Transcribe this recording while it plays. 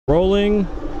Rolling.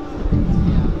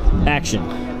 Action.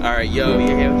 Alright, yo,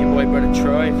 you're here with your boy brother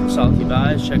Troy from Salty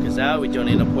Vibes. Check us out. We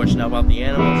donate a portion of About the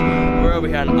Animals. We're over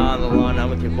here on the Lawn. I'm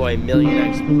with your boy Million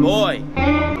X Boy.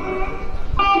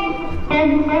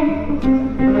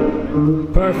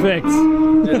 Perfect.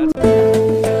 Dude,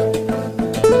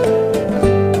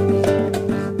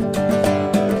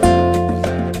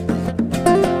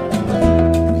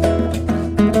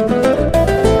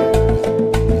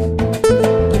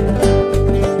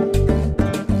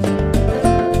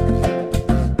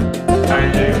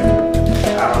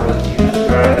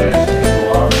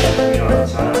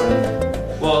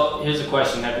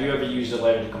 Have you ever used a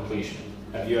lighter to completion?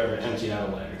 Have you ever emptied out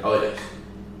a lighter? Oh, yes.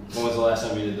 When was the last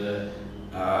time you did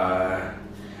that?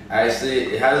 Actually,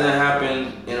 it hasn't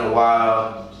happened in a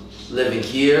while living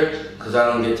here, because I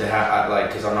don't get to have,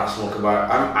 because I'm not smoking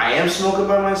I am smoking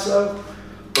by myself,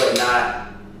 but not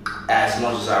as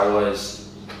much as I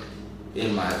was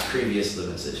in my previous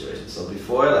living situation. So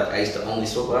before, I used to only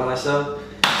smoke by myself.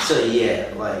 So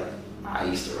yeah, I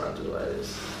used to run through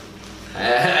lighters. I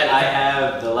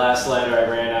have the last lighter I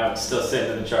ran out still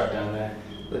sitting in the truck down there.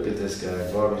 Look at this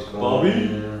guy, Bobby's calling.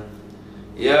 Bobby?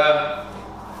 Yeah.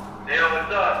 Hey,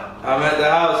 what's up? I'm at the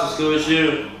house. Let's go with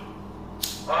you.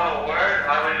 Oh, word?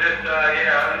 I was just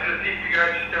see if you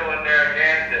guys are still in there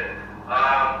against it.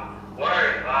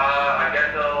 Word. I guess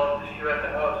I'll see you at the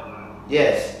house.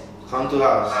 Yes. Come to the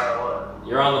house. Alright,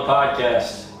 You're on the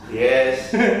podcast.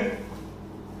 Yes.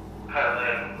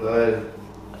 Alright, Good.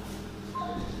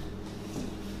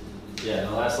 Yeah,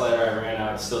 the last lighter I ran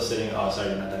out, it's still sitting. Oh, sorry,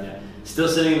 you're not done yet. Still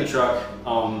sitting in the truck.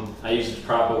 I use it to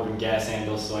prop open gas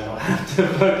handles so I don't have to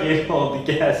fucking hold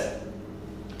the gas.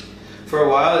 For a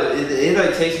while,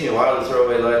 it takes me a while to throw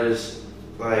away lighters,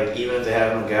 even if they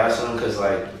have no gas on them, because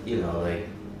you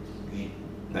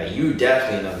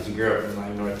definitely know, because you grew up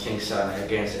in North Kingstown,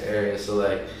 Narragansett area, so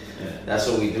that's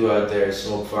what we do out there,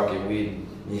 smoke fucking weed,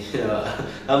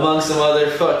 among some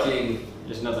other fucking.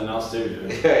 There's nothing else to do.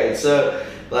 Right, so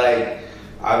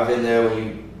I've been there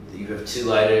when you have two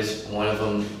lighters, one of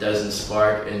them doesn't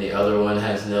spark and the other one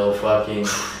has no fucking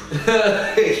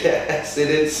gas in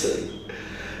it, so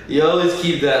you always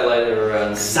keep that lighter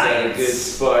around. Science. A good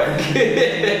spark.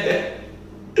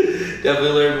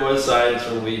 Definitely learned more science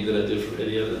from weed than I did from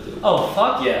any other thing. Oh,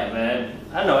 fuck yeah, man.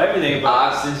 I know everything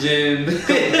about oxygen.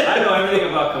 I know everything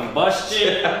about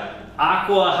combustion.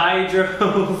 Aqua, hydro,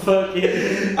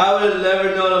 fucking. I would have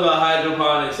never known about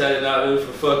hydroponics had it not been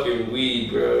for fucking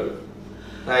weed, bro.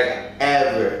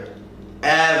 Ever.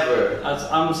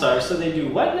 I'm sorry, so they do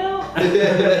what now? I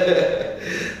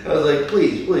was like,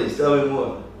 please, tell me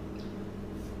more.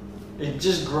 They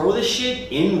just grow this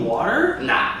shit in water?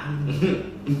 Nah.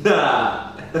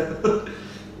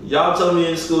 Y'all told me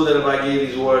in school that if I gave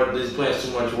these plants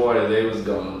too much water, they was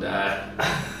gonna die.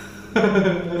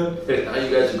 Now you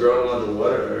guys are growing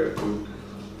underwater.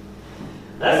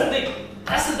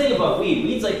 That's the thing about weed.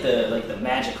 Weed's like the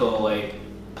magical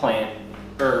plant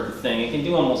herb thing. It can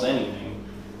do almost anything.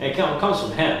 And it comes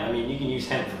from hemp. I mean, you can use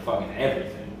hemp for fucking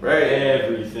everything. Right.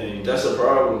 Everything. That's a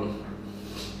problem.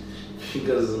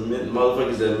 Because the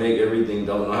motherfuckers that make everything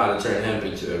don't know how to turn hemp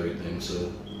into everything.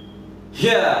 So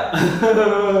yeah.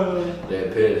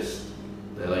 they're pissed.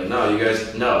 They're like, no,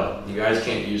 you guys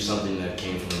can't use something that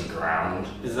came from the ground.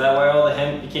 Is that why all the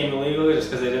hemp became illegal? Just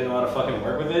because they didn't know how to fucking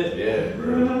work with it? Yeah,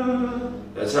 bro.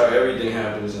 That's how everything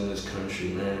happens in this country,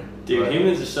 man. Dude,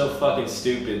 humans are so fucking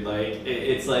stupid.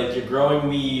 It's like you're growing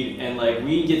weed, and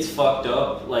weed gets fucked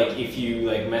up. If you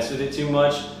mess with it too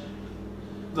much,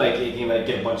 it can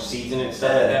get a bunch of seeds in it and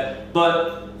stuff like that.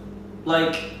 But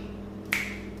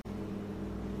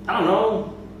I don't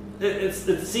know. It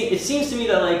seems to me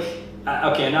that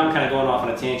okay, now I'm kind of going off on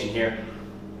a tangent here.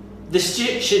 This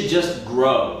shit should just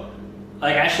grow.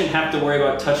 I shouldn't have to worry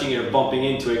about touching it or bumping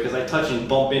into it, because I touch and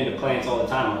bump into plants all the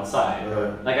time outside.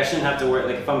 Right. I shouldn't have to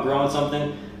worry, if I'm growing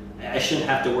something, I shouldn't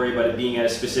have to worry about it being at a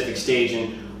specific stage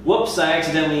and whoops, I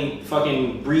accidentally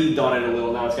fucking breathed on it a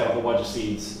little, now it's got a whole bunch of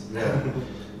seeds. Yeah.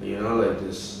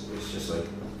 This, it's just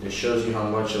it shows you how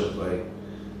much of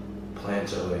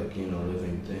plants are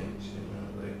living things,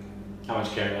 How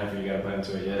much care and effort you gotta put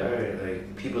into it, yeah.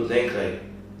 Right, people think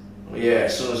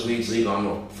as soon as weed's legal, I'm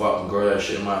gonna fucking grow that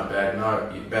shit in my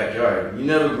backyard. You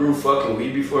never grew fucking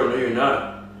weed before? No, you're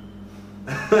not.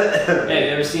 Hey,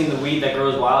 you ever seen the weed that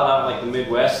grows wild out in the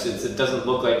Midwest? It doesn't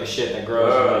look like the shit that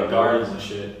grows in gardens and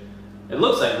shit. It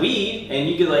looks like weed, and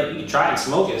you could try and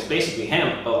smoke it. It's basically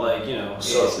hemp, but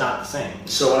it's not the same.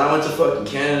 So when I went to fucking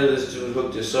Canada, this dude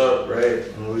hooked us up, right?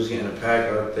 And we was getting a pack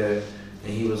out there,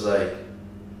 and he was like,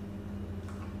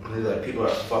 people are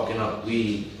fucking up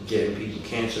weed, getting people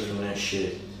cancer from that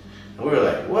shit. And we were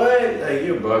like, what? like,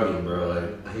 you're bugging, bro.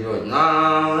 Like, he was like,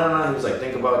 nah. He was like,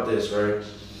 think about this, right?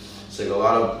 It's like a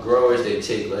lot of growers, they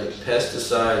take like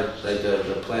pesticide, like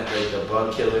the plant, like the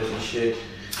bug killers and shit,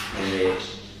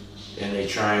 and they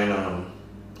try and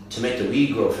to make the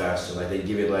weed grow faster. Like they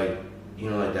give it like, you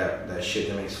know, like that shit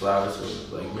that makes flowers,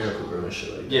 so like Miracle-Gro and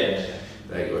shit like that. Yeah.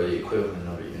 Like, or the equivalent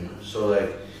of it, you know. So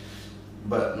like,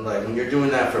 but like when you're doing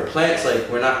that for plants, like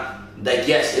we're not. Like,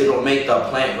 yes, it'll make the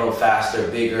plant grow faster,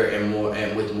 bigger, and more,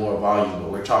 and with more volume.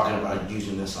 But we're talking about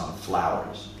using this on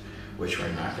flowers, which we're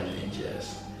not gonna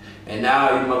ingest. And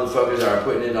now you motherfuckers are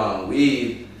putting it on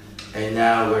weed, and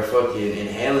now we're fucking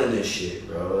inhaling this shit,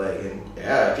 bro. Like, and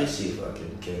yeah, I can see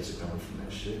fucking cancer coming from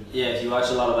that shit. Yeah, if you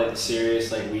watch a lot of like the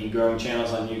serious like weed growing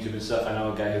channels on YouTube and stuff, I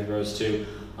know a guy who grows too.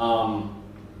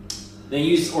 They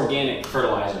use organic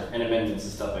fertilizer and amendments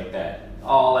and stuff like that.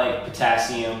 All like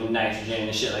potassium and nitrogen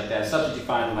and shit like that. Stuff that you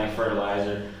find in like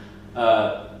fertilizer.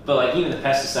 But like even the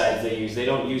pesticides they use, they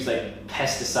don't use like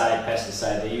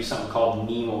pesticide. They use something called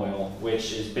neem oil,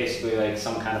 which is basically like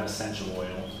some kind of essential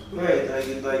oil. Right,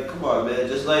 like come on, man.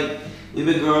 Just like we've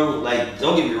been growing, like,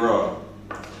 don't get me wrong.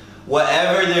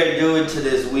 Whatever they're doing to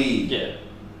this weed, Yeah.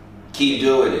 keep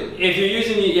doing it. If you're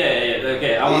using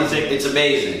okay, I want to say it's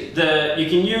amazing. you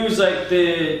can use like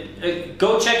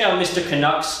go check out Mr.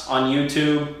 Canucks on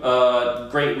YouTube,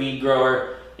 great weed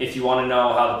grower, if you want to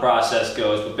know how the process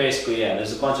goes. But basically, yeah,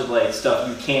 there's a bunch of like stuff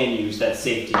you can use that's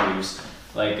safe to use,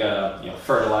 like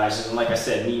fertilizers and like I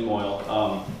said, neem oil.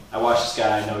 I watched this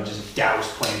guy I know just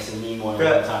douse plants in neem oil all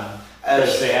the time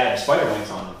because they had spider mites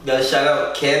on them. Gotta shout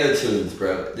out Canada Tunes,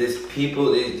 bro.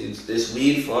 This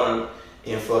weed farm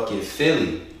in fucking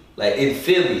Philly. Like in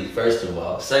Philly, first of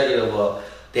all. Second of all,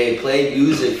 they play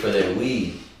music for their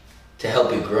weed to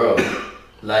help it grow.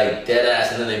 Like dead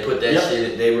ass, and then they put that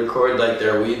shit, they record like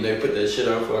their weed and they put that shit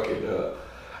on fucking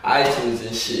iTunes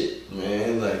and shit,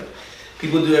 man. Like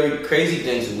people do every crazy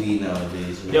things with weed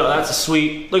nowadays, man. Yo, that's a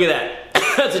sweet, look at that.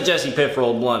 That's a Jesse Piff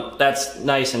rolled blunt. That's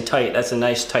nice and tight. That's a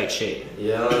nice tight shape.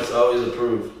 Yeah, it's always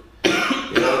approved.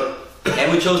 You know?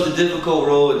 And we chose the difficult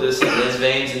roll with this. There's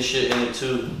veins and shit in it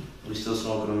too. We still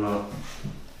smoking them out.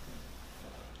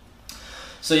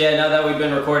 So yeah, now that we've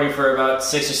been recording for about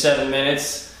 6 or 7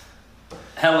 minutes,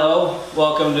 hello,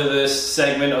 welcome to this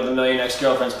segment of the Million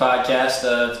Ex-Girlfriends podcast.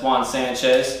 It's Juan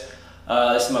Sanchez.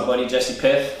 This is my buddy Jesse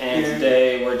Piff, and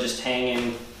today we're just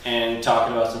hanging and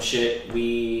talking about some shit.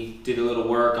 We did a little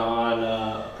work on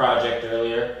a project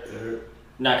earlier.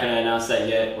 Not gonna announce that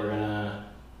yet. We're gonna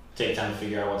take time to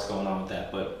figure out what's going on with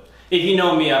that. But if you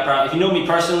know me, if you know me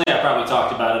personally, I probably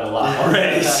talked about it a lot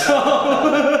already.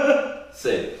 So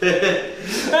Say.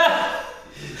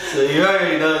 So you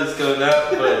already know it's coming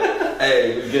out, but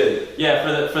hey, we're good.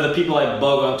 yeah, for the people I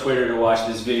bug on Twitter to watch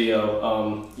this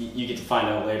video, you get to find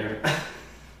out later.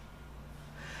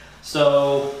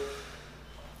 So,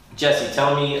 Jesse,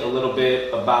 tell me a little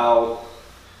bit about.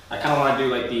 I kind of want to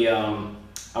do like the.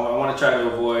 I want to try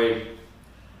to avoid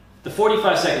the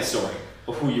 45-second story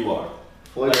of who you are.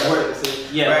 Where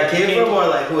Yeah, I came from, or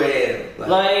like who I am.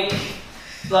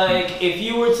 Like if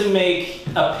you were to make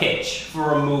a pitch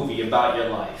for a movie about your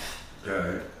life,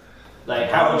 Alright. like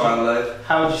About my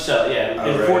how life? would you sell it? Yeah, in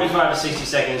Alright. 45 to 60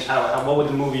 seconds, what would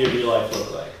the movie of your life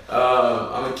look like?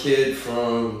 I'm a kid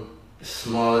from the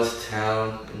smallest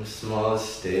town in the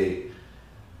smallest state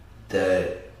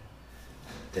that's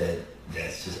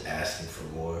just asking for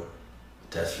more.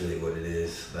 That's really what it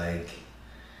is. Like,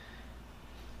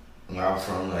 where I'm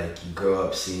from, like, you grow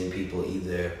up seeing people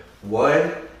either,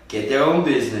 one, get their own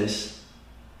business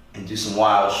and do some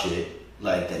wild shit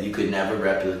like that you could never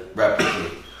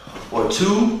replicate, or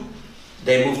two,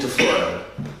 they move to Florida,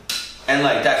 and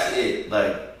like that's it.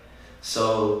 Like,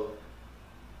 so,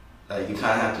 like you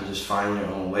kind of have to just find your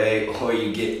own way, or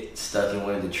you get stuck in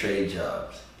one of the trade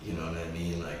jobs. You know what I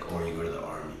mean? Like, or you go to the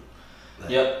army.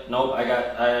 Like, Yep. Nope. I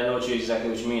know exactly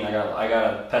what you mean. I got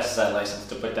a pesticide license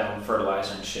to put down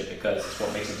fertilizer and shit because it's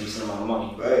what makes a decent amount of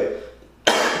money. Right.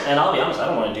 And I'll be honest, I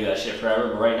don't want to do that shit forever.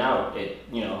 But right now,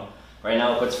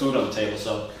 it puts food on the table.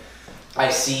 So I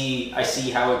see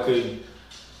how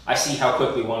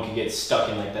quickly one could get stuck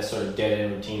in like that sort of dead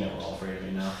end routine that we're all afraid of.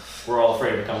 You know, we're all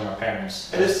afraid of becoming our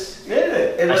parents. And it's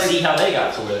and I like, see how they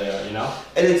got to where they are. You know.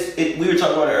 And we were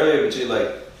talking about it earlier between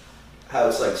like how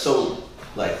it's like so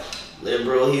like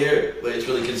liberal here, but it's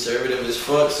really conservative as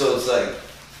fuck. So it's like,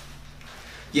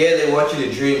 yeah, they want you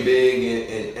to dream big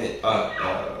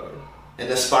and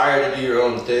aspire to do your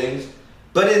own things,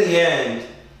 but in the end,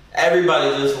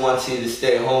 everybody just wants you to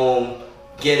stay home,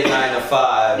 get a 9 to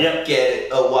 5, Yep. get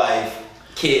a wife,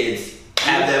 kids,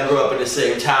 have them grow up in the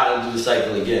same town and do the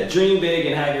cycle again. Dream big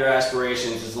and have your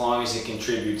aspirations as long as it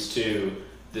contributes to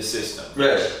the system.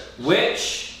 Right.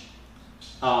 Which,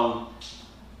 I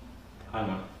don't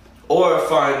know. Or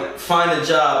find a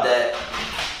job that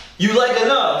you like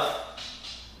enough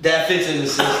that fits in the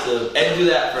system and do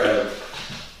that forever.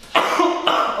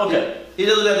 Okay. It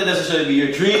doesn't have to necessarily be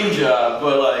your dream job,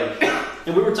 but like.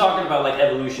 And we were talking about like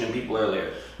evolution in people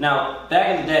earlier. Now,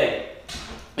 back in the day,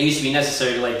 it used to be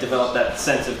necessary to like develop that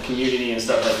sense of community and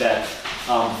stuff like that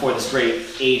before this great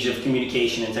age of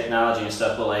communication and technology and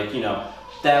stuff. But like, you know,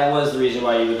 that was the reason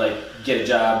why you would like get a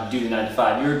job, do the 9 to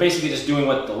 5. You were basically just doing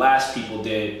what the last people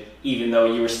did, even though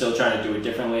you were still trying to do it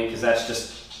differently, because that's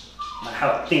just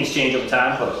how things change over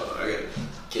time. Hold on, I gotta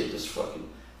get this fucking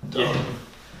dog.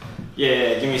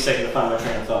 Yeah, give me a second to find my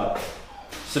train of thought.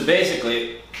 So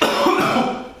basically,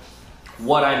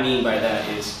 what I mean by that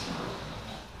is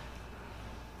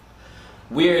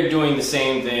we're doing the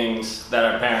same things that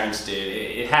our parents did.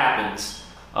 It happens.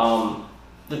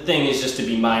 The thing is just to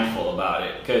be mindful about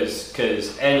it,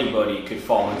 because anybody could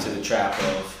fall into the trap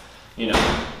of, you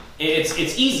know, it's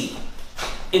easy.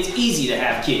 It's easy to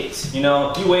have kids. You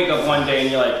know, you wake up one day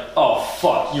and you're like, oh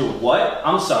fuck, you're what?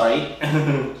 I'm sorry.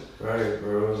 Right,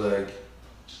 bro. Like,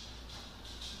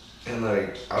 and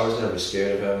like, I was never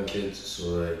scared of having kids, so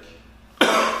like,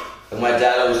 And my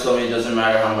dad always told me it doesn't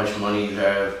matter how much money you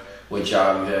have, what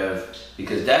job you have,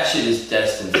 because that shit is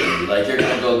destined for you. Like, you're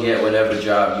gonna go get whatever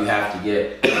job you have to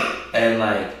get. And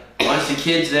like, once the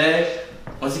kid's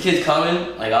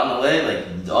coming, like on the way,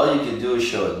 like all you can do is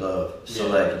show it love. So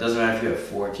Yeah. like, it doesn't matter if you have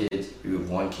 4 kids, you have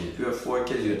 1 kid. If you have 4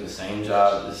 kids, you have the same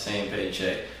job, the same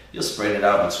paycheck. You'll spread it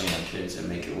out between your kids and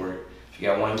make it work. If you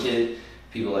got 1 kid,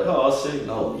 people are like, oh, I'll say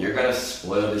no. You're gonna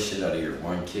spoil the shit out of your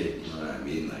 1 kid. You know what I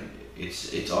mean? Like,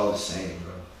 it's all the same,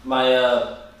 bro.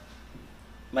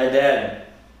 My dad.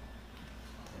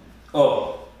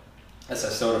 Oh, that's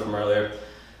that soda from earlier.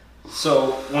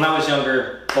 So when I was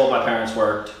younger, both my parents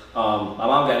worked. My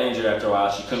mom got injured after a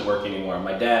while. She couldn't work anymore.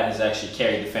 My dad has actually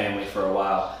carried the family for a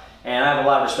while. And I have a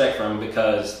lot of respect for him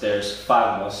because there's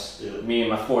 5 of us, me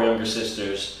and my 4 younger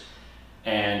sisters.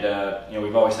 And, you know,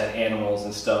 we've always had animals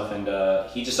and stuff. And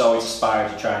he just always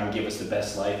aspired to try and give us the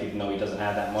best life, even though he doesn't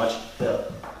have that much. Yeah.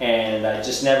 And I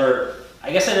just never,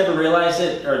 I guess I never realized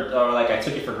it or like I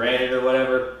took it for granted or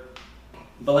whatever.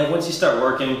 But like once you start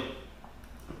working,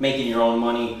 making your own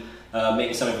money,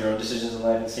 making some of your own decisions in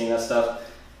life and seeing that stuff.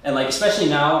 And like, especially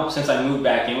now, since I moved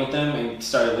back in with them and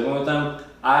started living with them,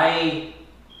 I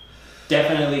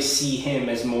definitely see him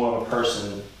as more of a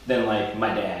person than like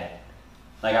my dad.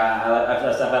 Like I've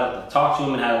had to talk to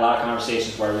him and had a lot of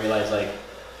conversations where I realized like,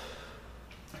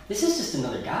 this is just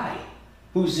another guy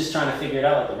who's just trying to figure it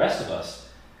out like the rest of us.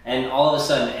 And all of a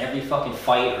sudden, every fucking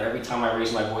fight or every time I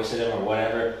raise my voice at him or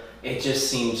whatever, it just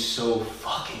seems so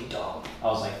fucking dumb. I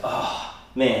was like, oh,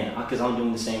 man, because I'm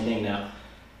doing the same thing now.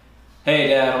 Hey,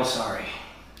 Dad, I'm sorry.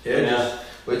 yeah, You know? just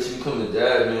wait till you become a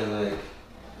dad, man. Like,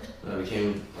 when I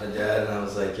became my dad, and I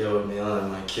was like, yo, I'm yelling at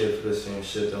my kid for the same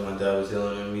shit that my dad was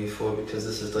yelling at me for, because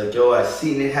this is like, yo, I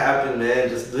seen it happen, man.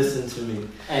 Just listen to me.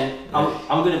 And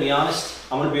I'm gonna be honest.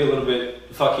 I'm gonna be a little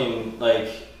bit fucking like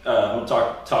I'm gonna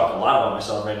talk a lot about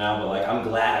myself right now, but like I'm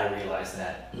glad I realized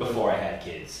that before I had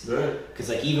kids. Right. Because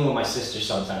like even with my sister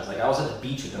sometimes, like I was at the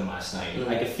beach with them last night.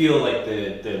 I could feel like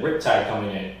the riptide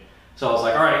coming in. So I was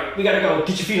like, all right, we gotta go.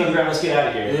 Get your feet on the ground. Let's get out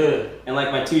of here. Yeah. And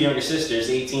like my 2 younger sisters,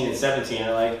 18 and 17,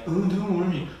 are like, oh, don't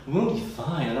worry, we'll be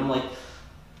fine. And I'm like,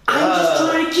 I'm just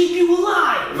trying to keep you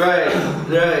alive.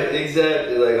 Right,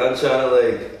 exactly. Like, I'm trying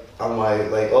to, I'm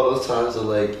like, all those times of,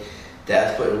 like,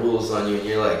 dad's putting rules on you, and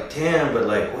you're like, damn, but,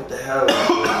 like, what the hell?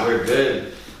 Like, we're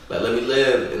good. Like, let me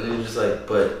live. And then you're just like,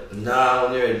 but nah,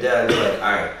 when you're a dad, you're like,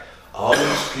 all right, all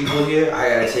these people here, I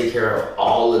gotta take care of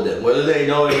all of them. Whether they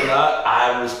know it or not,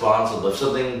 I'm responsible. If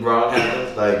something wrong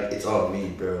happens, like, it's on me,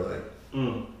 bro. Like,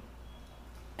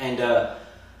 And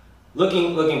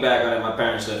looking back on it, my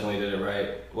parents definitely did it right,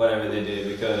 whatever they did,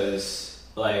 because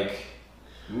like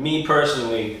me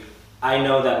personally, I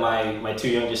know that my 2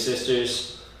 youngest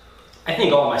sisters, I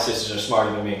think all my sisters are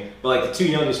smarter than me, but like the 2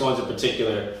 youngest ones in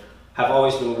particular have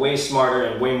always been way smarter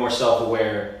and way more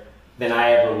self-aware than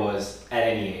I ever was at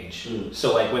any age.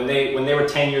 So like when they were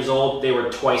 10 years old, they were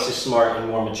twice as smart and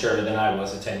more mature than I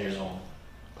was at 10 years old.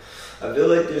 I feel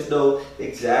like there's no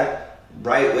exact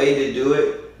right way to do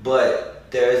it, but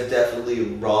there's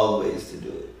definitely wrong ways to do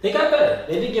it. They got better.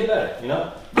 They did get better, you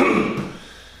know?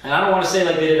 And I don't want to say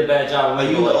like they did a bad job with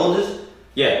Are me. you but, the like, oldest?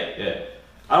 Yeah.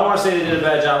 I don't want to say they did a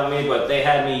bad job with me, but they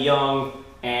had me young,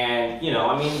 and you know,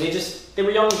 I mean, they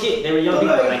were young kids. They were young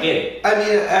people, and I get it. I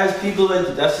mean, as people,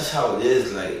 like, that's just how it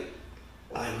is. Like,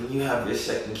 like when you have your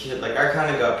second kid, like I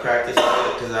kind of got practice at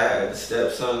it because I had a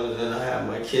stepson and then I had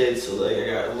my kids, so like I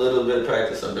got a little bit of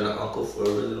practice. I've been an uncle for a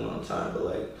really long time, but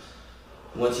like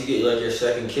once you get like your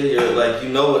second kid, you're like, you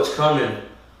know what's coming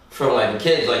from like the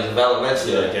kids, like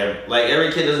developmentally. Like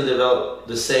every kid doesn't develop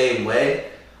the same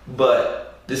way,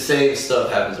 but the same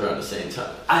stuff happens around the same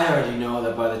time. I already know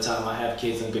that by the time I have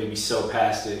kids, I'm gonna be so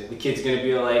past it. The kid's gonna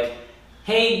be like,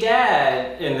 "Hey,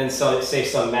 Dad," and then say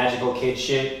some magical kid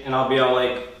shit, and I'll be all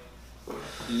like,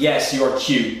 "Yes, you're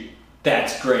cute.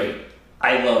 That's great.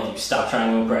 I love you. Stop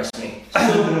trying to impress me."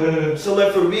 So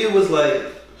like for me, it was like,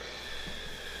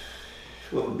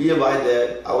 well, me and my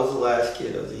dad, I was the last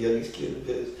kid. I was the youngest kid of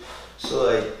his. So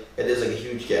like, and there's like a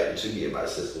huge gap between me and my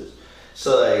sisters.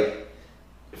 So like,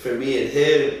 for me and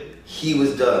him, he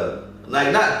was done.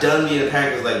 Like, not done being a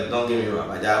parent, because, like, don't get me wrong,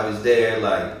 my dad was there,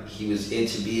 like, he was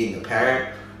into being a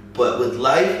parent, but with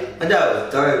life, my dad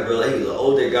was done, bro. Like, he was an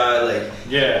older guy, like,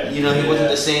 yeah, you know, he wasn't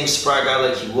the same spry guy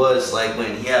like he was, like,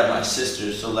 when he had my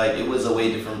sister, so, like, it was a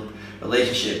way different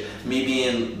relationship. Me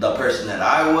being the person that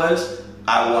I was,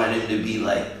 I wanted him to be,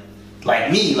 like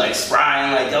me, like, spry,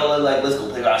 and, like, yo, like, let's go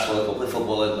play basketball, let's go play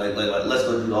football, like, let's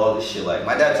go do all this shit. Like,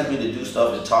 my dad took me to do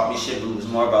stuff and taught me shit, but it was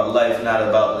more about life, not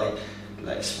about,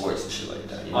 like sports and shit like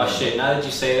that. You know? Oh shit, now that you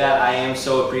say that, I am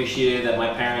so appreciative that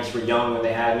my parents were young when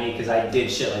they had me, because I did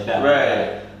shit like that.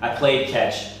 Right. I played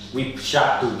catch. We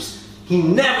shot hoops. He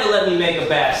never let me make a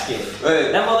basket.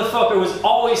 Right. That motherfucker was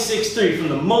always 6'3" from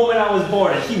the moment I was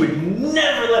born, and he would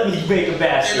never let me make a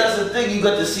basket. And that's the thing, you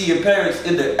got to see your parents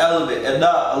in their element, and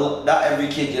not every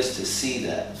kid gets to see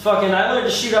that. Fucking, I learned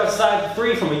to shoot outside the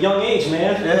three from a young age,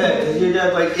 man. Yeah, because your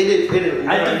dad, like, it.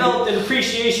 I developed an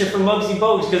appreciation for Muggsy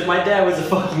Bogues because my dad was a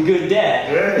fucking good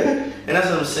dad. Right. And that's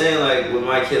what I'm saying, like, with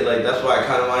my kid, like, that's why I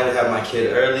kind of wanted to have my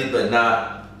kid early, but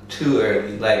not too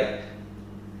early. Like,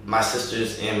 my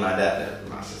sisters and my dad,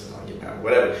 my sister don't get married,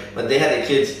 whatever, but they had their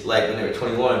kids, like, when they were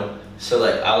 21, so,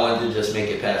 like, I wanted to just make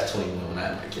it past 21 when I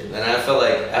had my kid. And I felt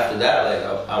like, after that,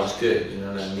 like, I was good, you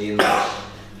know what I mean? Like,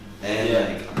 and, yeah.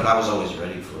 like, but I was always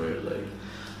ready for it, like.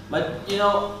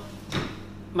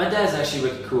 My dad's actually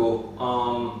wicked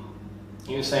cool.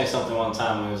 He was saying something one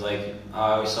time when he was like,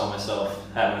 I always saw myself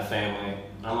having a family.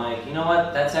 I'm like, you know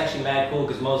what? That's actually mad cool,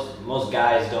 because most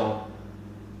guys don't,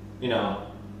 you know,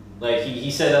 like he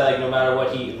said that, like, no matter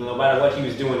what he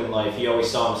was doing in life, he always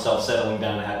saw himself settling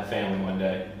down to have a family one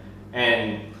day.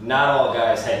 And not all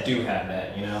guys do have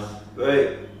that, you know?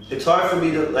 Right. It's hard for me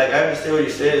to, like, I understand what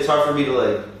you're saying. It's hard for me to,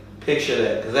 like, picture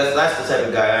that, because that's the type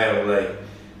of guy I am.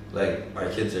 Like my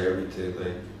kids are everything.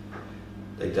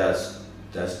 Like that's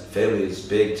family is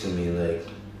big to me. Like,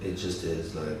 it just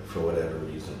is, like, for whatever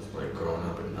reasons, like growing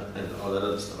up and all that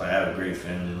other stuff. Like, I have a great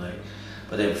family, like,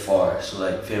 but they're far. So,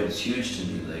 like, family's huge to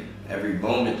me. Like, every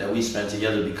moment that we spent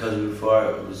together because we were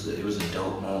far, it was a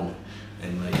dope moment,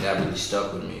 and, like, that really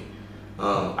stuck with me.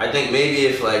 I think maybe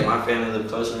if, like, my family lived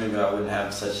closer, maybe I wouldn't have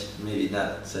not such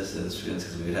feelings,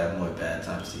 because we would have more bad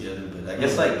times together. But I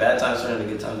guess, like, bad times turn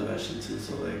into good times eventually too.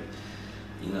 So, like,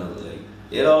 you know, like,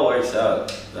 it all works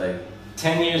out. Like,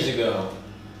 10 years ago,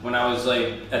 when I was,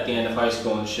 like, at the end of high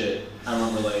school and shit, I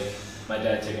remember, like, my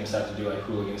dad taking us out to do, like,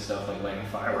 hooligan stuff, like lighting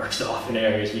fireworks off in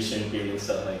areas we shouldn't be and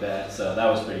stuff like that. So that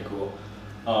was pretty cool.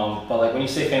 But, like, when you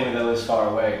say family that lives far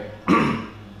away,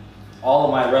 all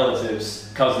of my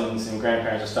relatives, cousins, and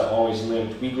grandparents and stuff always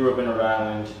lived. We grew up in Rhode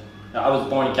Island. I was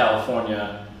born in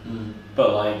California,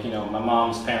 but, like, you know, my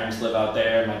mom's parents live out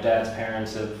there. My dad's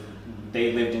parents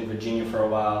they lived in Virginia for a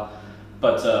while.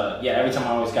 But yeah, every time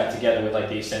I always got together with, like,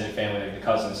 the extended family, like the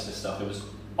cousins and stuff, it was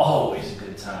always a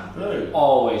good time. Right.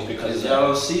 Always, because y'all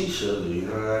don't see each other, you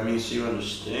know what I mean? So you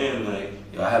understand, like,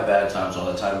 yo, I have bad times all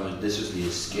the time, but this was the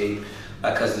escape.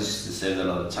 My cousins used to say that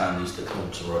all the time. They used to come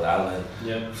to Rhode Island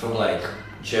from, like,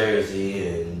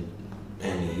 Jersey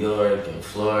and New York and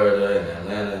Florida and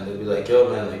Atlanta, and they'd be like, yo,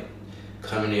 man, like,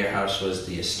 coming to your house was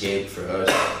the escape for us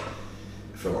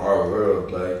from our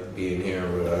world, like, being here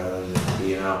in Rhode Island and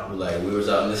being out, like, we was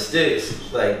out in the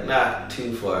sticks, like, not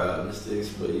too far out in the sticks,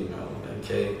 but, you know,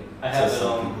 okay. I have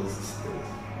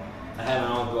an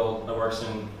uncle that works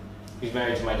he's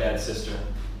married to my dad's sister,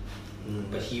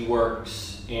 but he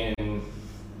works in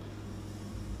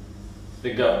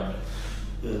the government.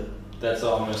 Yeah. That's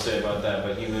all I'm going to say about that,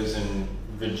 but he lives in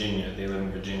Virginia. They live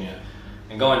in Virginia.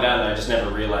 And going down there, I just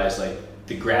never realized, like,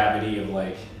 the gravity of,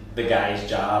 like, the guy's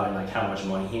job and, like, how much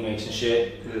money he makes and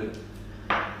shit.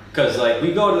 Because, like,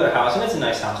 we go to their house, and it's a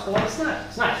nice house, but, like,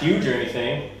 it's not huge or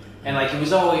anything. And, like, it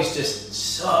was always just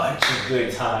such a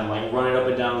good time, like, running up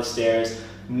and down the stairs,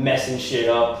 messing shit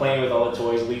up, playing with all the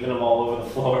toys, leaving them all over the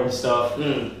floor and stuff.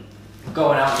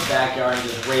 Going out in the backyard and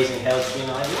just raising hell, being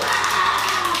like, wow!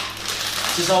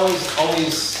 just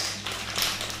always.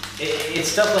 It's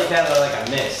stuff like that like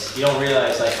I miss. You don't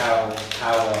realize like how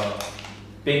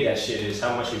big that shit is,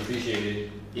 how much you appreciate it.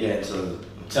 Yeah,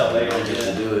 until later, you get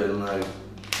to do it, and like.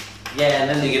 Yeah, and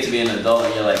then you get to be an adult,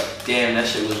 and you're like, damn, that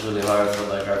shit was really hard for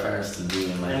like our parents to do.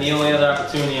 And, like, and the only other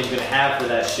opportunity I'm gonna have for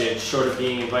that shit, short of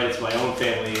being invited to my own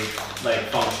family like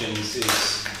functions,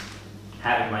 is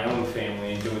having my own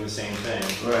family and doing the same thing.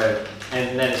 Right.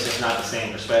 And then it's just not the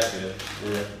same perspective.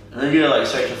 Yeah. And then you're like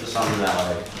searching for something that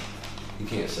like you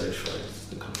can't search for it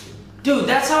to come to you. Dude,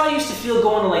 that's how I used to feel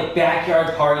going to like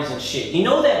backyard parties and shit. You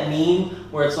know that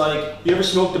meme where it's like, you ever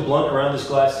smoked a blunt around this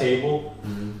glass table?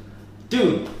 Mm-hmm.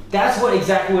 Dude, that's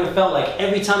exactly what it felt like.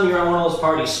 Every time you're at one of those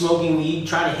parties, smoking weed,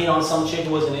 trying to hit on some chick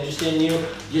who wasn't interested in you,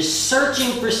 you're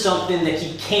searching for something that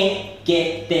you can't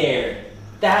get there.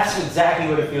 That's exactly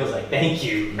what it feels like. Thank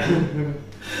you.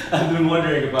 I've been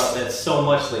wondering about that so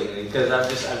much lately because I've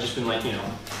just been like, you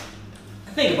know,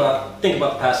 I think about the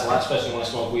past a lot, especially when I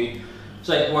smoke weed. It's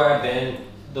like where I've been,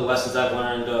 the lessons I've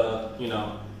learned, you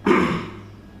know,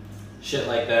 shit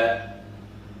like that.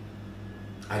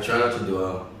 I try not to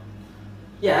dwell.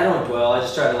 Yeah, I don't dwell. I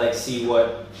just try to like see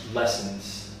what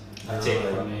lessons I take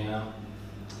from it, you know.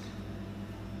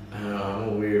 I don't know. I'm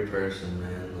a weird person,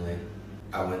 man. Like,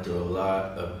 I went through a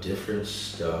lot of different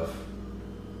stuff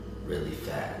really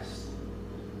fast,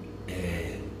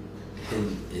 and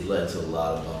it led to a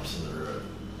lot of bumps in the road.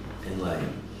 And like,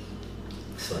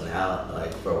 so now,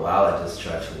 like for a while, I just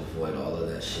try to avoid all of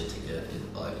that shit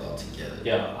altogether.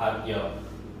 Yeah,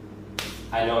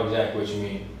 I know exactly what you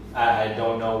mean. I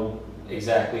don't know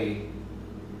exactly,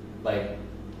 like,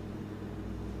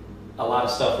 a lot of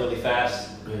stuff really fast.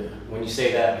 Yeah. When you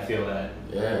say that, I feel that.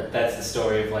 Yeah. That's the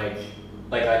story of like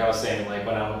I was saying, like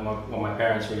when my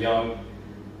parents were young,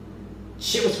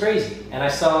 shit was crazy, and I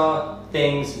saw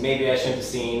things maybe I shouldn't have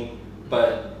seen,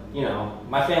 but you know,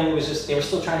 my family was they were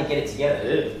still trying to get it together.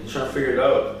 Yeah, you're trying to figure it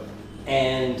out.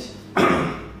 And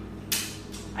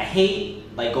I hate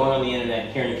like going on the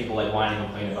internet, hearing people like whine and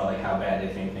complain about like how bad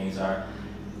they think things are,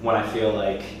 when I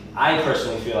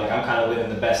personally feel like I'm kind of living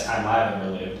the best time I've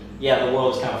ever lived. Yeah, the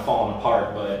world is kind of falling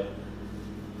apart, but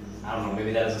I don't know,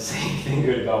 maybe that doesn't say anything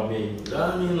good about me.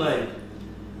 I mean, like,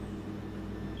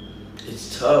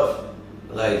 it's tough.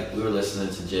 Like, we were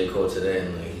listening to J. Cole today,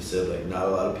 and like he said, like, not a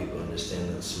lot of people understand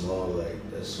that small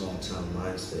town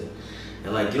mindset.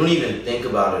 And like, you don't even think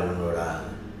about it in Rhode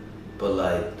Island, but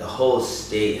like, the whole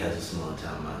state has a small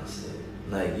town mindset.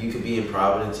 Like, you could be in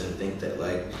Providence and think that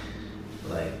like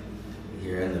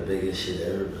you're in the biggest shit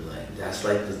ever, but like,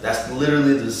 that's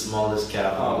literally the smallest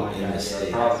capital in the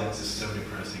state. Providence is so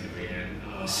depressing to be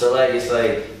in. So like, it's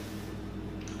like,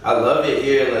 I love it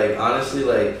here. Like, honestly,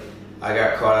 like, I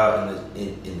got caught out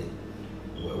in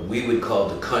what we would call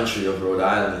the country of Rhode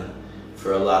Island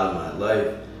for a lot of my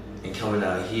life, and coming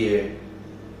out here,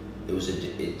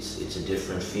 it's a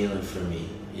different feeling for me.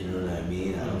 You know what I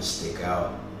mean? I don't stick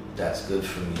out. That's good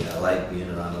for me. I like being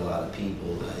around a lot of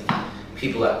people. Like,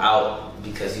 people are out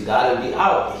because you gotta be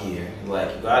out here.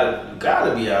 Like, you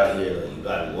gotta be out here. Like, you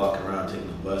gotta be walking around, taking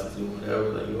the bus, doing whatever.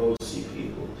 Like, you always see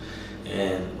people.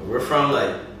 And where we're from,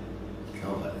 like,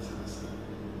 nobody's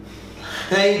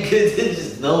outside. Ain't good to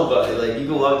just nobody. Like, you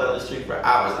can walk down the street for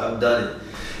hours. I've done it.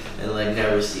 And like,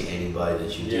 never see anybody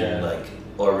that you didn't like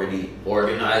already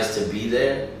organize to be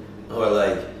there. Or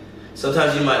like,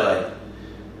 sometimes you might like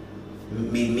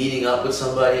be meeting up with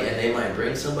somebody and they might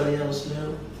bring somebody else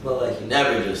new. But like, you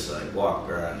never just like walk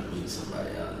around and meet somebody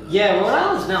else. Yeah, Rhode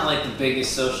Island's not like the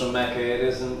biggest social mecca. It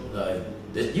isn't. Like,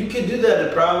 you could do that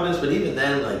in Providence, but even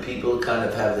then, like, people kind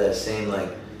of have that same like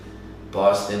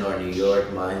Boston or New York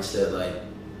mindset, like,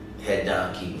 head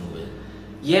down, keep moving.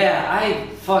 Yeah,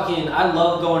 I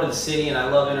love going to the city and I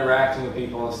love interacting with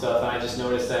people and stuff, and I just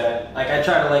noticed that, like, I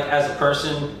try to, like, as a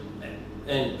person,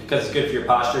 and because it's good for your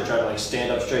posture, try to, like,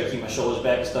 stand up straight, keep my shoulders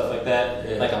back and stuff like that,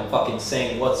 like I'm fucking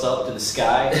saying what's up to the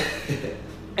sky.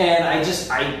 And I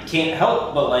can't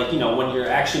help but, like, you know, when you're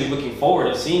actually looking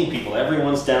forward to seeing people,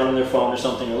 everyone's down on their phone or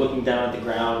something, or looking down at the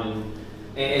ground, and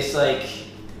it's like,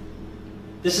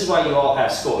 this is why you all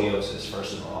have scoliosis,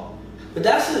 first of all. But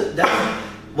that's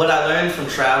what I learned from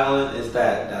traveling is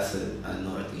that's a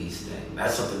Northeast thing.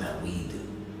 That's something that we do.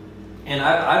 And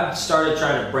I've started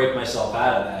trying to break myself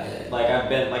out of that. Yeah. Like, I've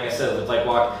been, like I said, with like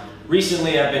walk.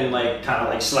 Recently, I've been like kind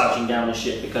of like slouching down and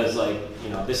shit because, like, you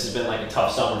know, this has been like a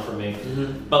tough summer for me.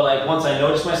 Mm-hmm. But like, once I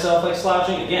notice myself like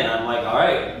slouching again, I'm like, all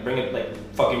right, bring it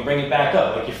back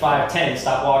up. Like, you're 5'10",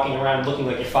 stop walking around looking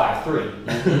like you're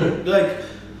 5'3". Like,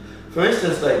 for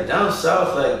instance, like down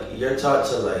south, like, you're taught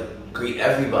to like greet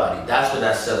everybody. That's where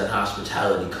that Southern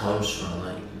hospitality comes from.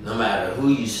 Like, no matter who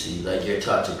you see, like you're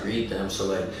taught to greet them. So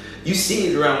like you see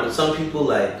it around with some people,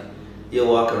 like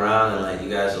you'll walk around and like you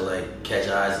guys will like catch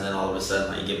eyes, and then all of a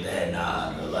sudden like you give the head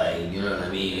nod or like, you know what I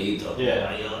mean? And you talk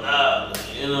about, yo, nah,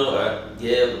 you know, or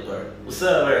yeah, or what's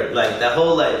up, or like that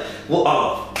whole like, well,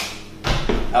 all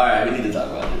right, we need to talk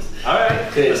about this. All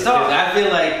right, let's talk. I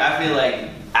feel like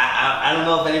I don't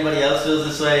know if anybody else feels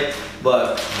this way,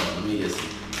 but let me get some.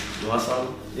 You want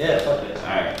something? Yeah, fuck it.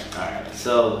 All right.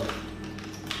 So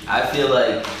I feel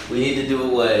like we need to do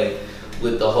away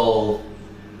with the whole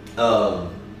how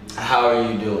are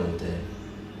you doing thing,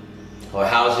 or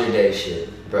how's your day shit,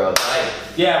 bro. Like,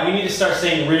 yeah, we need to start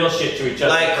saying real shit to each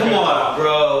other. like, come on,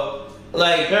 bro.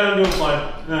 Like, yeah, I'm doing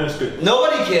fine. Yeah, it's good.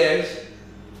 nobody cares.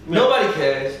 Yeah. Nobody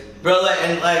cares, bro. Like,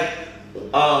 and like,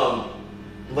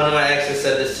 one of my exes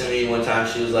said this to me one time.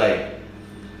 She was like,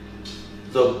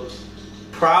 a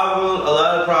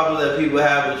lot of the problem that people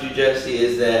have with you, Jesse,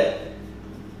 is that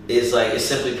it's like, it's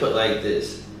simply put like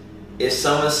this. If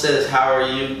someone says, how are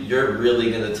you, you're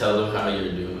really gonna tell them how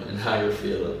you're doing and how you're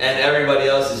feeling. And everybody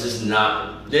else is just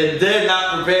not, they're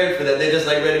not prepared for that. They're just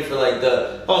like ready for like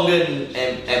the, oh, I'm good,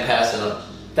 and passing on.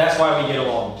 That's why we get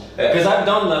along. Because I've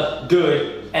done the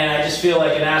good, and I just feel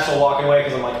like an asshole walking away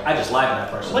because I'm like, I just lied to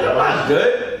that person. Like, I'm not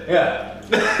good. Yeah.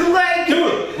 Like,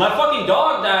 dude, my fucking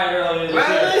dog died earlier this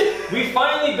year. We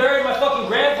finally buried my fucking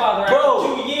grandfather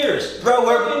after 2 years. Bro,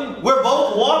 we're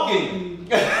both walking.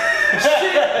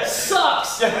 Shit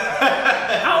sucks.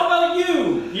 How about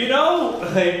you? You know?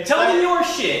 Like, tell me your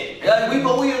shit. Like, we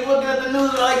were looking at the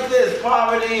news like this,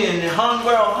 poverty and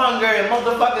hunger, and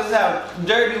motherfuckers have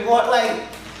dirty water, like.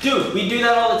 Dude, we do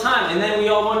that all the time, and then we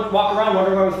all walk around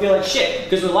wondering why we feel like shit.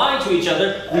 Because we're lying to each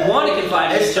other, we want to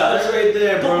confide in each other, right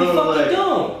there, but we bro. fucking Like,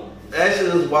 don't. that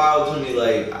shit was wild to me.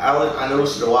 Like, I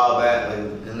noticed it a while back, like,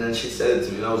 and then she said it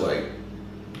to me, and I was like,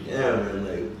 yeah, man,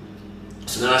 like.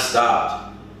 So then I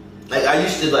stopped. Like, I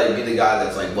used to like be the guy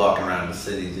that's like walking around the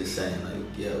city just saying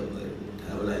like, yo, like,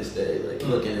 have a nice day, like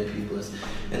looking at people.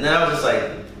 And then I was just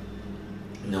like,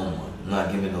 no more. I'm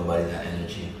not giving nobody that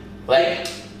energy. Like,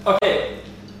 okay.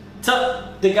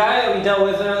 The guy that we dealt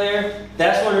with earlier,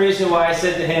 that's one reason why I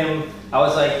said to him, I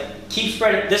was like, keep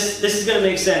spreading, this is going to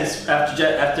make sense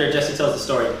after Jesse tells the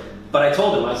story. But I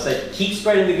told him, I was like, keep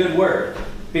spreading the good word.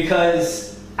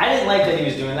 Because I didn't like that he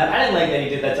was doing that. I didn't like that he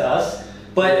did that to us.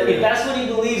 But if that's what he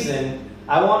believes in,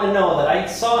 I want to know that I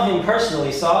saw him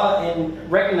personally, saw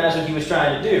and recognized what he was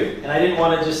trying to do. And I didn't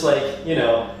want to just like, you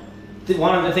know, didn't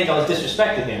want him to think I was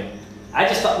disrespecting him. I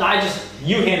just thought,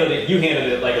 you handled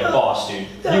it like a boss, dude.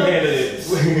 You handled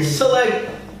it. So like,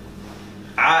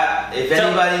 if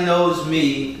anybody knows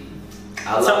me,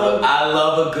 I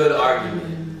love a good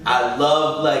argument. I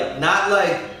love not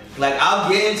I'll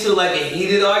get into like a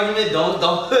heated argument. Don't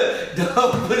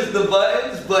push the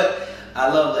buttons, but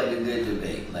I love like a good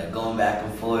debate, like going back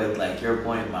and forth, like your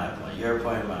point, my point, your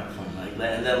point, my point, like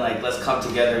that, and then like let's come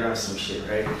together on some shit,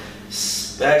 right?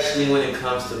 Especially when it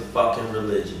comes to fucking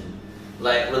religion.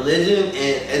 Like religion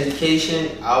and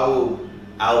education, I will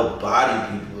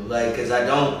body people, like, cause I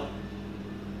don't.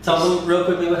 Tell them real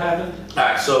quickly what happened. All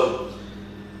right, so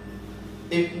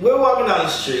if we're walking down the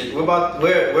street, we're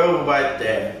right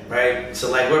there, right? So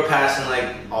like we're passing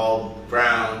like all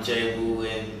Brown, J-Woo,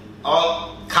 and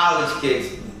all college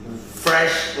kids,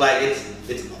 fresh, like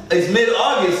it's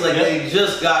mid-August, like they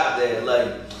just got there,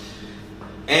 like,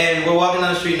 and we're walking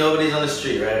down the street, nobody's on the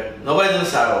street, right? Nobody's on the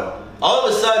sidewalk. All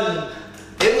of a sudden,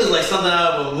 it was like something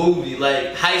out of a movie,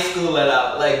 like high school let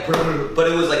out, like, but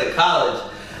it was like a college.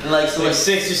 And like, so like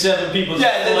 6 or 7 people.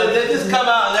 Yeah, they just come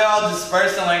out and they're all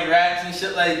dispersing like rats and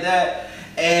shit like that.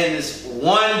 And this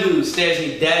one dude stares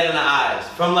me dead in the eyes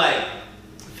from like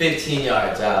 15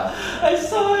 yards out. I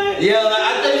saw it. Yeah, like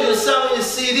I thought he was selling a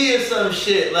CD or some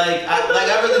shit. Like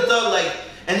I really thought like,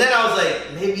 and then I was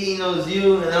like, maybe he knows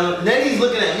you. And then he's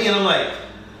looking at me and I'm like,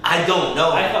 I don't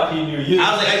know him. I thought he knew you.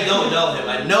 I was like, I don't know him.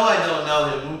 I know I don't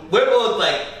know him. We're both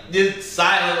like just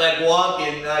silent, like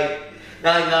walking, like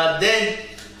then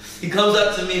he comes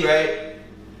up to me, right?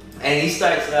 And he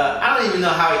starts, I don't even know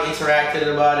how he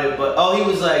interacted about it, but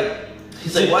he's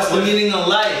like, what's the meaning of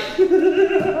life?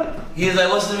 He's like,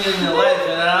 what's the meaning of life?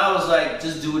 And I was like,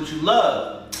 just do what you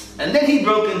love. And then he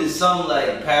broke into some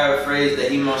like paraphrase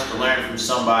that he must have learned from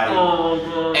somebody.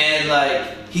 Oh, and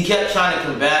like, he kept trying to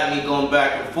combat me, going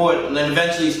back and forth, and then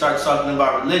eventually he starts talking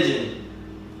about religion.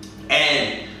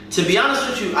 And to be honest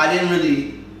with you, I don't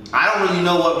really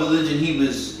know what religion he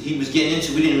was getting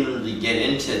into. We didn't really get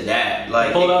into that.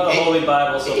 Like, pulled out the Holy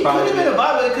Bible, so it probably could have been a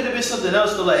Bible. It could have been something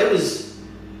else. So like, it was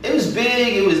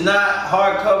big. It was not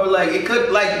hardcover. Like, it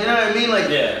could, like, you know what I mean? Like,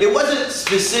 yeah. It wasn't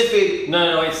specific.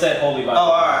 No, it said Holy Bible.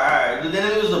 Oh, all right. But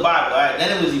then it was the Bible. All right,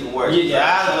 then it was even worse. Yeah.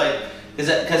 I was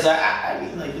like, because I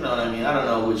mean, like, you know what I mean. I don't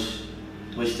know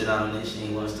which denomination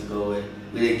he wants to go with.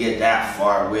 We didn't get that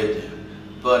far with him,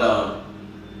 but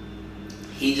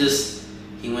he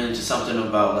went into something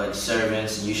about like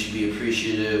servants, and you should be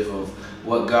appreciative of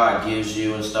what God gives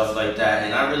you and stuff like that.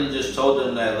 And I really just told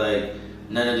him that like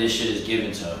none of this shit is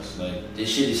given to us. Like this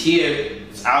shit is here,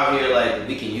 it's out here. Like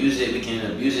we can use it, we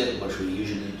can abuse it, which we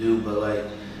usually do. But like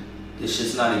this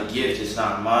shit's not a gift. It's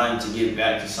not mine to give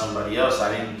back to somebody else.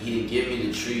 He didn't give me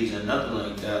the trees or nothing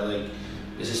like that. Like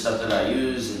this is stuff that I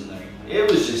use, and like it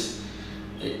was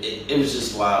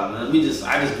just wild, man. I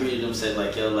just greeted him, said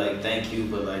like, yo, like thank you,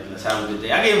 but like let's have a good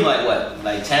day. I gave him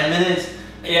like 10 minutes.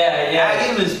 Yeah. I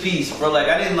gave him his piece, bro. Like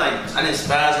I didn't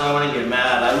spaz when I want to get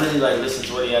mad. I really like listened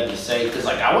to what he had to say because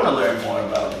like I want to learn more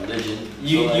about religion.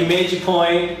 You made your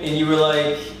point, and you were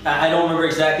like, I don't remember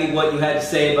exactly what you had to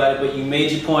say about it, but you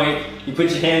made your point. You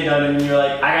put your hand on him, and you're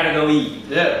like, I gotta go eat.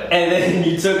 Yeah. And then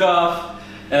you took off,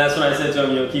 and that's when I said to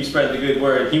him, keep spreading the good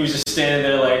word. He was just standing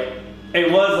there like. It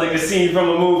was like a scene from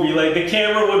a movie. Like the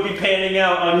camera would be panning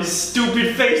out on his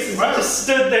stupid face as he just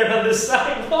stood there on the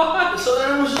sidewalk. So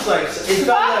then it was just like it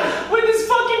felt like with his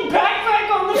fucking backpack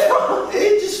on the front.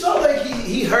 It just felt like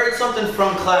he heard something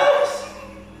from class,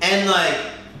 and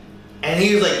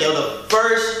he was like, "Yo, the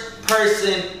first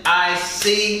person I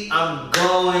see, I'm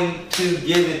going to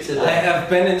give it to them." I have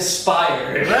been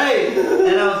inspired. Right,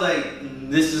 and I was like.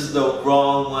 This is the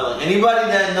wrong one. Like, anybody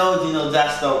that knows,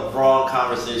 that's the wrong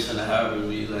conversation to have with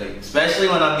me. Like, especially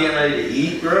when I'm getting ready to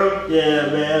eat, bro. Yeah,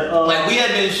 man. Like, we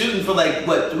had been shooting for like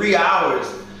 3 hours,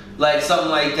 like something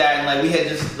like that, and like we had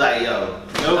just like, no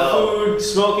food,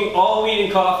 smoking, all weed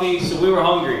and coffee, so we were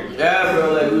hungry. Yeah,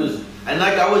 bro. Like it was, and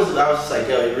like I was just like,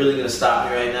 yo, you're really gonna stop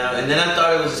me right now? And then I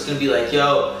thought it was just gonna be like,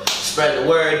 yo, spread the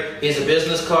word. Here's a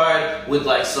business card with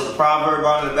like some proverb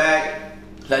on the back.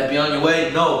 Like, be on your way.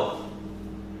 No.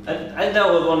 I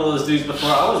dealt with one of those dudes before.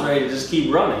 I was ready to just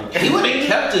keep running. He would have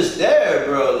kept us there,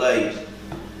 bro. Like,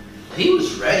 he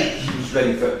was ready. He was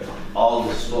ready for all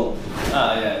the smoke.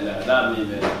 Oh, yeah, no, not me,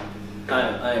 man.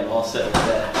 I am all set with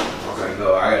that. Okay,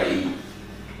 go. I gotta eat.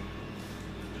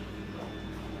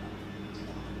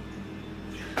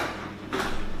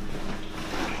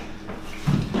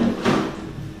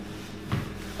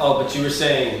 Oh, but you were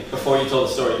saying, before you told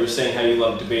the story, you were saying how you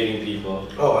love debating people.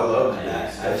 Oh, I love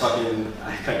debates. I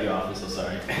cut you off, I'm so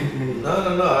sorry.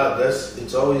 No.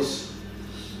 It's always,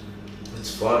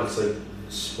 it's fun. It's like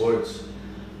sports.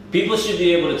 People should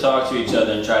be able to talk to each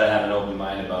other and try to have an open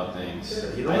mind about things.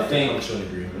 Yeah, you don't have to come to an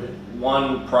agreement.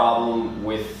 One problem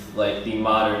with like the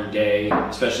modern day,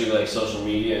 especially with like social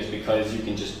media, is because you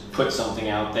can just put something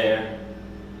out there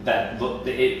that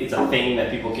it's a thing that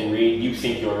people can read. You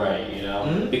think you're right,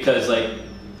 Mm-hmm. because like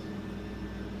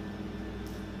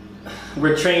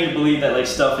we're trained to believe that like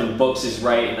stuff in books is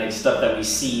right and like stuff that we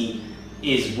see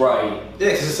is right.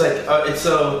 Yeah, because it's like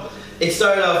it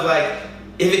started off like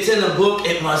if it's in a book,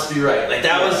 it must be right. Like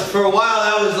that was for a while.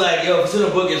 That was like, yo, if it's in a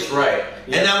book, it's right,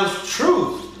 and that was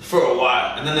truth for a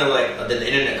while. And then they're like, then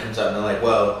the internet comes out, and they're like,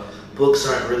 well, books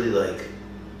aren't really like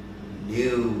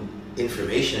new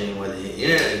information anymore. The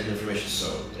internet is information,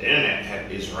 so the internet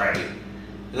is right.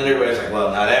 And then everybody's like,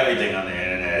 well, not everything on the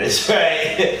internet is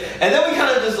right. And then we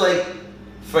kind of just like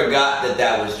forgot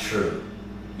that was true.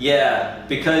 Yeah,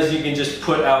 because you can just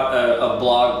put out a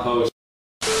blog post.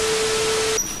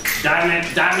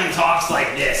 Diamond talks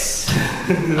like this.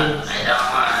 I don't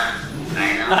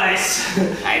want. Nice.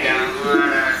 I don't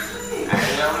want.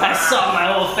 I saw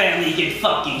my whole family get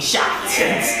fucking shot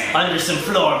under some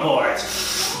floorboards.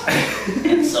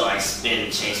 And so I spin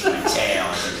and chase my tail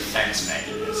as a defense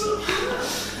mechanism.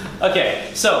 Okay,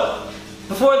 so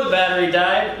before the battery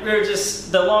died, we were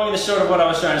just, the long and the short of what I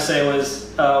was trying to say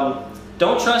was,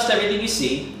 don't trust everything you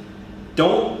see.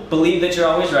 Don't believe that you're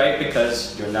always right,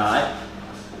 because you're not.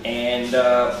 And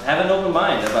have an open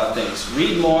mind about things.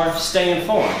 Read more, stay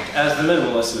informed, as the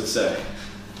minimalists would say.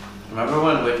 Remember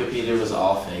when Wikipedia was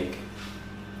all fake?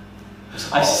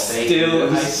 I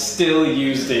still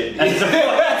used it as a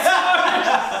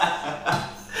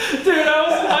dude, I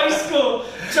was in high school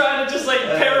trying to just like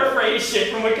paraphrase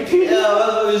shit from Wikipedia. Yeah,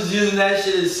 I was using that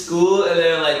shit at school, and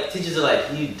then like teachers are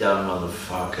like, "You dumb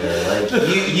motherfucker! Like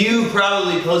you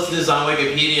probably posted this on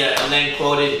Wikipedia and then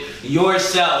quoted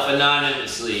yourself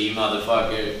anonymously, you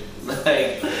motherfucker!"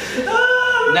 Like,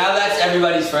 now that's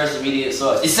everybody's first immediate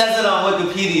source. It says it on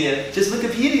Wikipedia. Just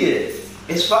Wikipedia.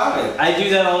 It's fine. I do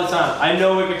that all the time. I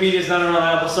know Wikipedia is not a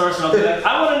reliable source, and I'll be like,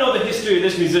 I want to know the history of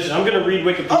this musician. I'm going to read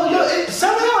Wikipedia. Oh no!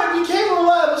 Somehow it became a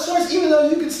reliable source, even though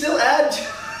you could still add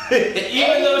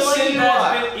Even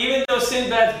though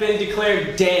Sinbad's been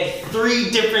declared dead 3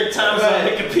 different times on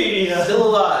Wikipedia. Still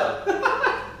alive.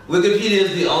 Wikipedia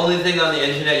is the only thing on the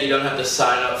internet you don't have to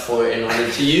sign up for in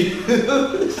order to use.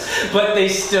 But they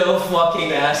still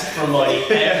fucking ask for money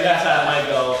every time I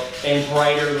go in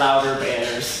brighter, louder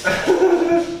banners.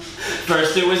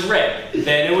 First it was red,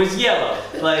 then it was yellow.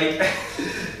 Like,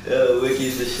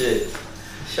 Wiki's the shit.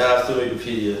 Shout out to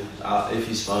Wikipedia. If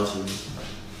you sponsor me.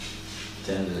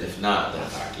 Then if not, then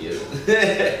fuck you.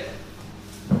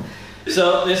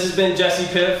 So this has been Jesse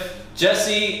Piff.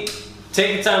 Jesse,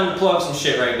 take the time to plug some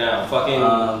shit right now.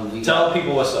 Fucking tell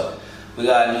people what's up. We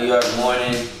got New York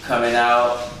Morning coming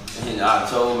out in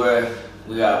October.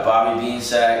 We got Bobby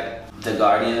Beansack, the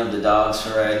guardian of the dogs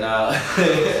for right now.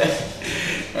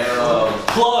 And,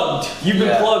 plugged. You've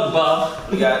been plugged,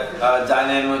 Bob. We got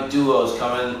Dynamic Duos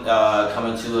coming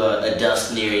to a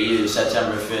dust near you,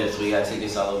 September 5th. We got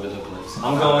tickets all over the place.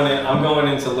 I'm going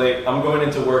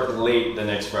into work late the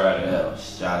next Friday. Yeah,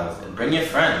 shout out. Bring your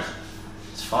friends.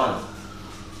 It's fun.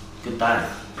 Good time.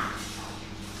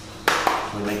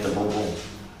 We make the boom boom.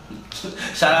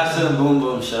 Shout out to the Boom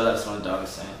Boom Show. That's what my dog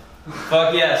is saying.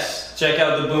 Fuck yes. Check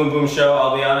out the Boom Boom Show.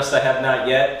 I'll be honest, I have not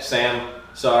yet. Sam,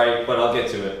 sorry, but I'll get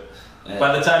to it. Yeah.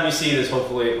 By the time you see this,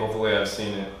 hopefully I've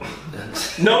seen it.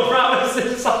 No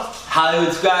promises.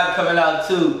 Hollywood Scribe coming out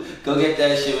too. Go get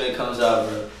that shit when it comes out,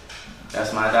 bro.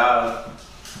 That's my dog.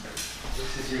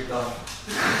 This is your dog.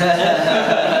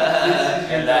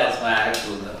 And that's my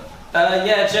actual dog.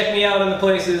 Yeah, check me out in the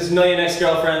places. Million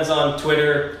Ex-Girlfriends on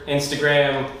Twitter,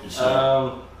 Instagram.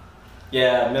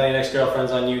 Million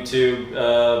Ex-Girlfriends on YouTube.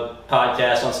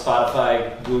 Podcast on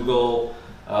Spotify, Google.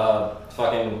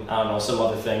 Fucking, I don't know, some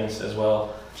other things as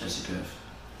well. Jesse Piff.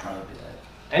 Probably be like.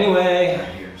 Anyway.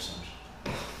 Right here or something.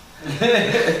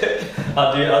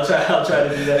 I'll try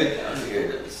to do that.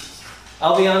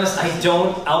 I'll be honest,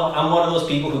 I'm one of those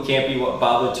people who can't be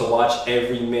bothered to watch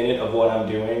every minute of what I'm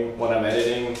doing when I'm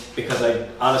editing because I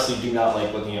honestly do not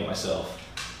like looking at myself.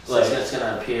 So it's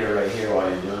gonna appear right here while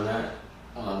you're doing that.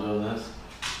 While I'm doing this.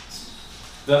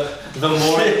 The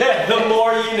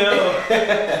more you know.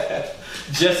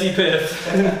 Jesse Piff.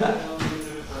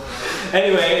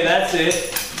 Anyway, that's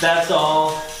it. That's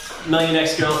all. Million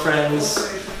Ex-Girlfriends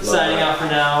signing out for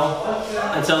now.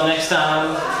 Until next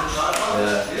time.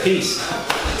 Peace.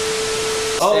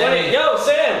 Oh wait, yo,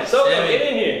 Sam, get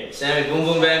in here. Sammy, boom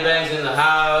boom bang bang's in the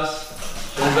house.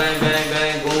 Boom bang bang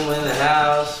bang, boom in the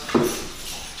house.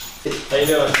 How you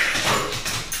doing?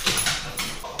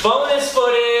 Bonus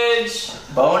footage.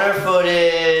 Boner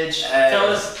footage.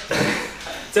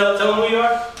 Tell them who you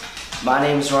are. My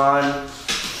name's Ron.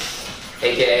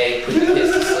 AKA put your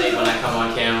kids to sleep when I come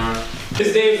on camera.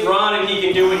 His name's Ron and he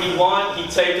can do what he wants. He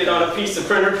typed it on a piece of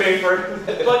printer paper.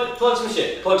 Plug some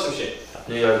shit.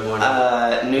 New York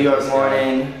Morning. New York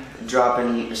Morning,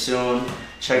 dropping soon.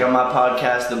 Check out my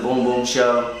podcast, The Boom Boom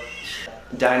Show.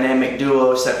 Dynamic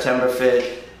Duo, September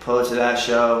 5th. Pull it to that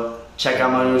show. Check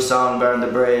out my new song, Burn the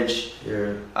Bridge.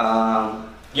 Here.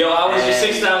 Yo, how was your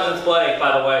 6,000th play,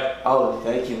 by the way? Oh,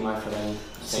 thank you, my friend.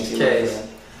 Thank you, my 6Ks. friend.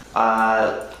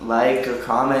 Like or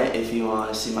comment if you want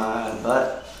to see my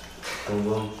butt. Boom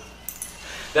boom.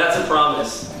 That's a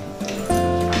promise.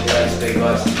 Yeah, it's big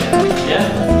bucks. Yeah.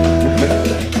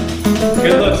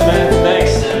 Good looks, man.